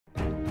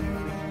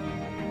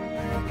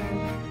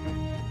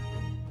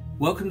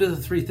Welcome to the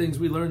three things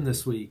we learned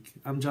this week.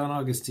 I'm John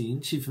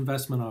Augustine, Chief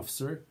Investment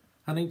Officer,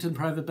 Huntington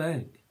Private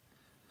Bank.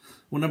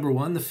 Well, number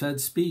one, the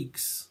Fed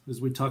speaks. As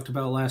we talked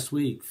about last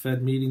week,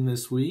 Fed meeting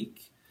this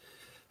week.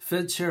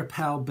 Fed Chair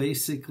Powell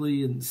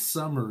basically, in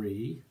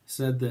summary,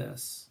 said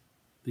this: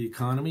 the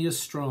economy is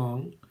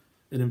strong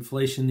and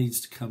inflation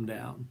needs to come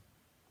down.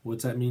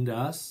 What's that mean to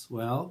us?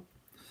 Well,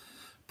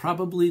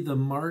 probably the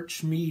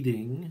March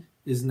meeting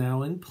is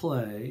now in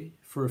play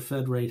for a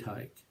Fed rate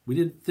hike. We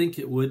didn't think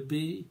it would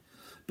be,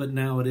 but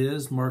now it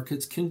is.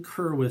 Markets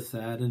concur with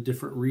that in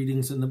different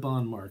readings in the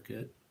bond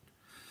market.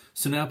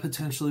 So now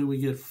potentially we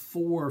get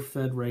 4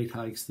 Fed rate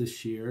hikes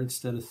this year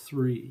instead of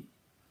 3.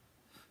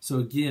 So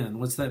again,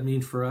 what's that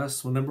mean for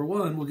us? Well, number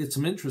one, we'll get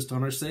some interest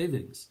on our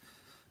savings.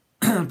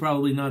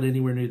 Probably not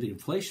anywhere near the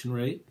inflation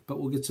rate, but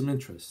we'll get some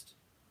interest.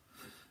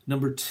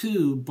 Number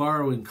two,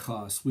 borrowing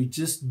costs. We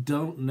just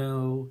don't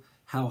know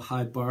how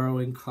high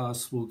borrowing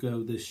costs will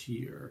go this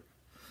year.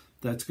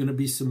 That's going to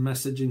be some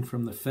messaging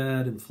from the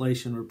Fed,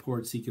 inflation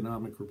reports,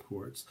 economic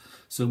reports.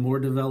 So more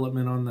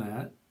development on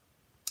that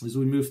as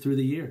we move through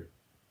the year.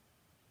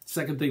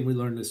 Second thing we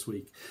learned this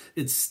week,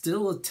 it's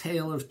still a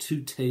tale of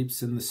two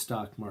tapes in the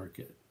stock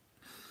market.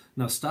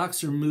 Now,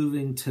 stocks are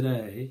moving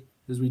today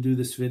as we do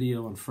this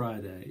video on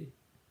Friday.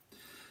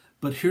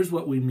 But here's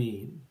what we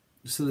mean.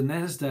 So the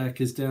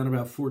NASDAQ is down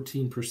about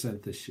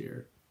 14% this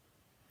year.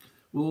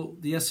 Well,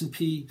 the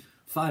S&P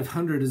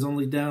 500 is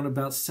only down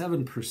about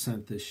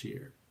 7% this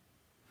year.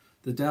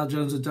 The Dow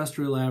Jones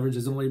Industrial Average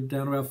is only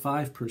down about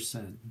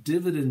 5%.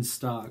 Dividend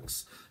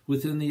stocks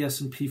within the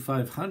S&P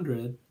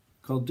 500,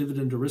 called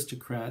dividend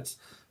aristocrats,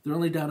 they're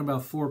only down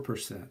about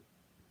 4%.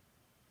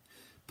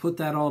 Put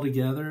that all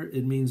together,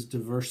 it means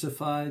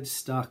diversified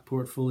stock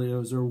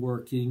portfolios are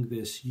working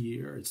this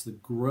year. It's the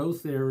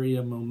growth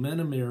area,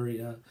 momentum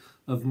area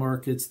of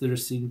markets that are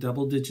seeing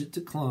double-digit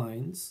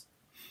declines,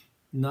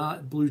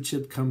 not blue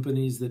chip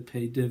companies that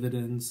pay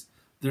dividends.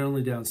 They're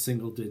only down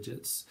single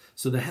digits.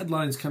 So the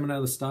headlines coming out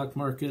of the stock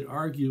market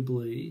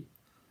arguably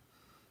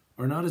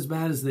are not as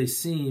bad as they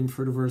seem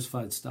for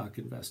diversified stock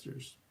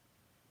investors.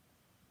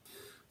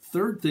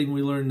 Third thing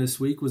we learned this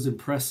week was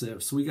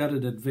impressive. So we got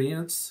an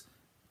advanced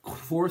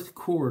fourth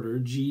quarter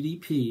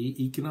GDP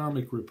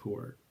economic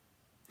report.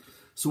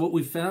 So what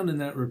we found in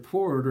that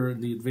report, or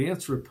in the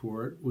advanced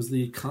report, was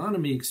the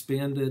economy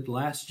expanded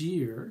last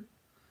year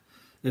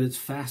at its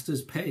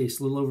fastest pace,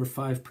 a little over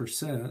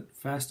 5%,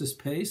 fastest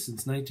pace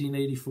since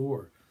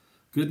 1984.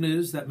 Good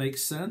news, that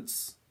makes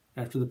sense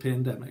after the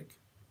pandemic.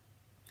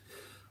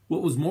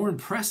 What was more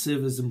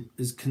impressive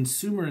is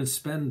consumer and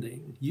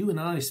spending. You and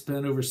I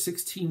spent over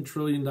 $16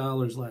 trillion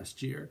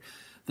last year.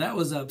 That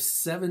was up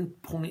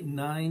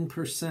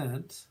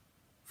 7.9%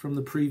 from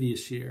the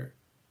previous year.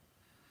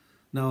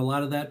 Now, a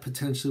lot of that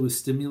potentially was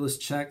stimulus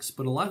checks,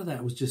 but a lot of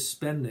that was just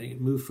spending.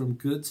 It moved from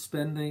goods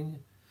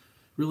spending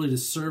really to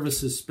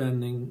services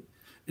spending,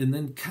 and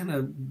then kind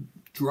of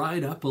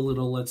dried up a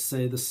little, let's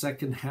say, the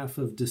second half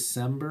of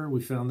December. We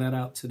found that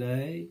out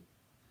today,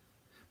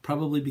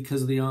 probably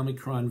because of the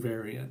Omicron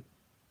variant.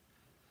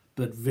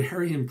 But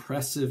very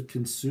impressive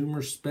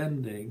consumer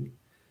spending,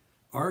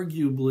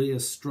 arguably a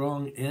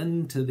strong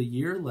end to the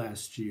year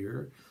last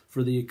year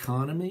for the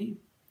economy.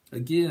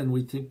 Again,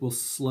 we think will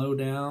slow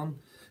down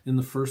in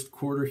the first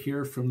quarter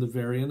here from the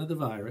variant of the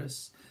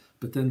virus,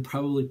 but then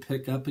probably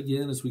pick up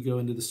again as we go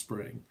into the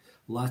spring.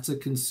 Lots of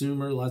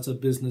consumer, lots of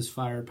business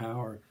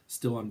firepower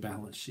still on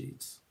balance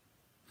sheets.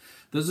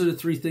 Those are the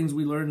three things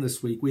we learned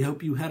this week. We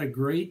hope you had a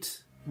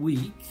great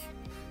week.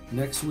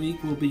 Next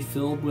week will be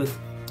filled with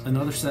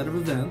another set of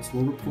events.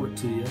 We'll report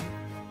to you.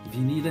 If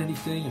you need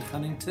anything at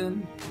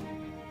Huntington,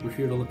 we're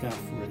here to look out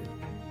for you.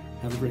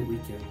 Have a great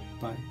weekend.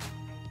 Bye.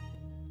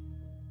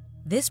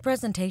 This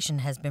presentation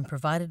has been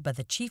provided by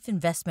the Chief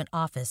Investment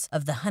Office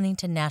of the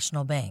Huntington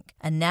National Bank,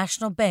 a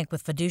national bank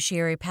with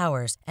fiduciary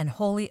powers and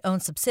wholly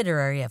owned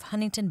subsidiary of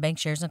Huntington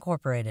Bancshares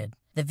Incorporated.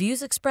 The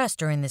views expressed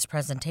during this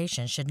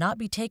presentation should not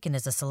be taken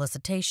as a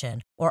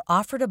solicitation or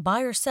offer to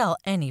buy or sell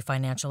any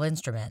financial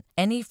instrument.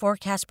 Any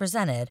forecasts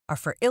presented are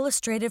for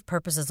illustrative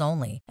purposes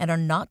only and are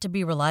not to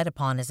be relied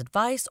upon as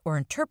advice or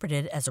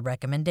interpreted as a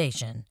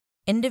recommendation.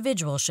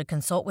 Individuals should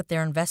consult with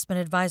their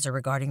investment advisor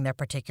regarding their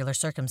particular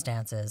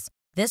circumstances.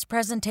 This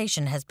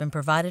presentation has been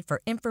provided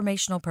for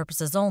informational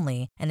purposes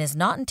only and is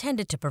not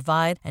intended to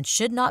provide and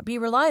should not be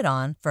relied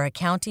on for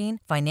accounting,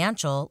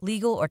 financial,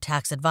 legal, or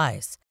tax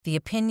advice. The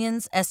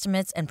opinions,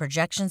 estimates, and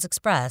projections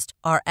expressed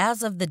are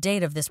as of the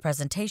date of this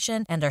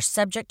presentation and are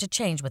subject to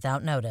change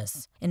without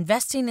notice.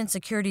 Investing in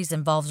securities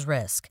involves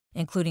risk,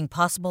 including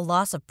possible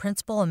loss of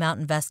principal amount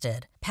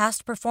invested.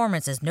 Past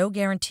performance is no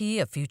guarantee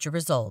of future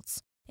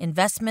results.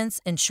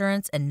 Investments,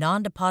 insurance, and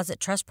non-deposit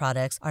trust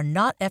products are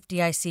not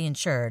FDIC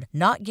insured,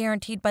 not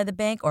guaranteed by the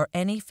bank or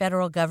any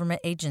federal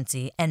government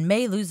agency, and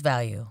may lose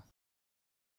value.